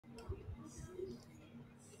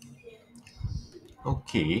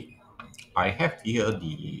Okay, I have here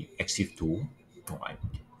the Exiftool, right,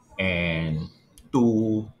 and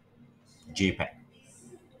two JPEG,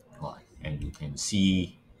 right, and you can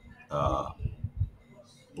see, uh,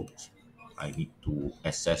 oops, I need to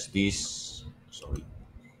access this. Sorry.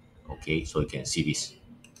 Okay, so you can see this.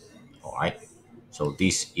 All right. So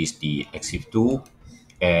this is the Exiftool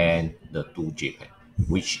and the two JPEG,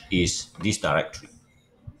 which is this directory.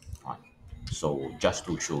 All right. So just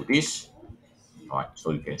to show this, all right,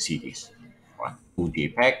 so you can see this. All right, two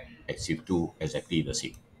JPEG, Exif2 exactly the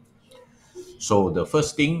same. So the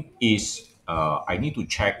first thing is I need to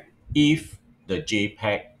check if the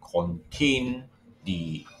JPEG contain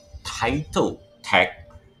the title tag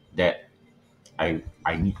that I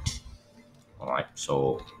need. All right,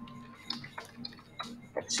 so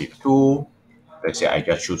Exif2, let's say I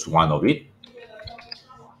just choose one of it,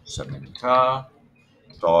 Samantha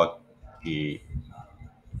dot JPEG.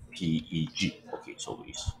 Okay, so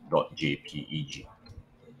it's dot JPEG.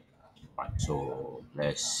 Right, so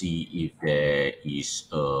let's see if there is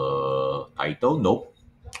a title. Nope.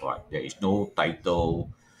 Right, there is no title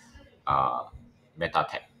meta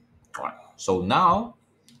tag. Right. So now,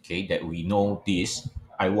 okay, that we know this,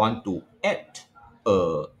 I want to add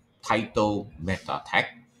a title meta tag.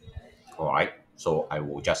 All right. So I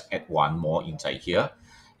will just add one more inside here,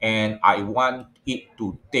 and I want it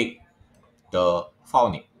to take the file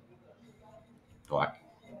name. All right.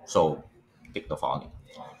 So take the file name.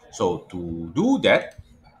 So to do that,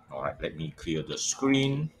 all right, let me clear the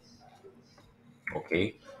screen.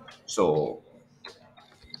 Okay, so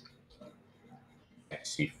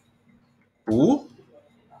exif tool.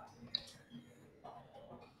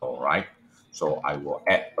 All right, so I will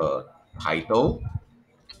add a title.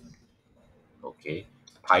 Okay,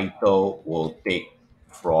 title will take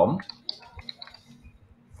from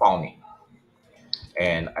file name,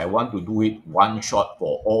 and I want to do it one shot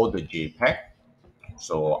for all the JPEG.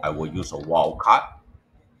 So I will use a wildcard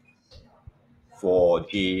for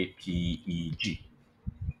JPEG.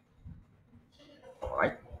 All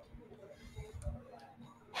right,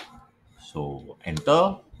 so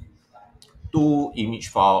enter. Two image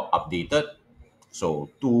file updated. So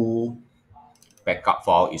two backup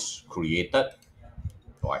file is created.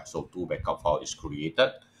 All right, so two backup file is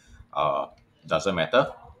created. Uh, doesn't matter.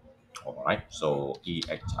 All right, so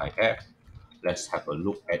EXIF. Let's have a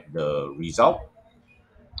look at the result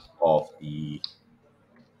of the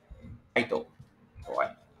title. All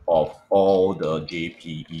right, of all the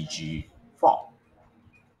JPEG file.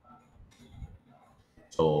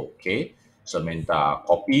 So okay, Samantha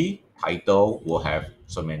copy title will have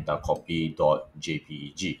Samantha copy dot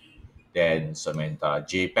JPEG. Then Samantha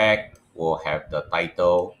JPEG will have the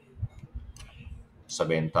title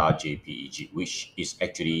Samantha JPEG, which is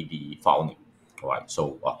actually the file name. All right.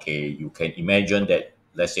 So okay, you can imagine that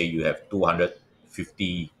let's say you have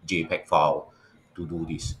 250 JPEG file to do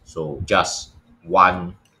this. So just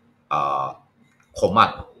one uh,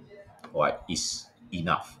 command, all right, is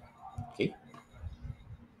enough.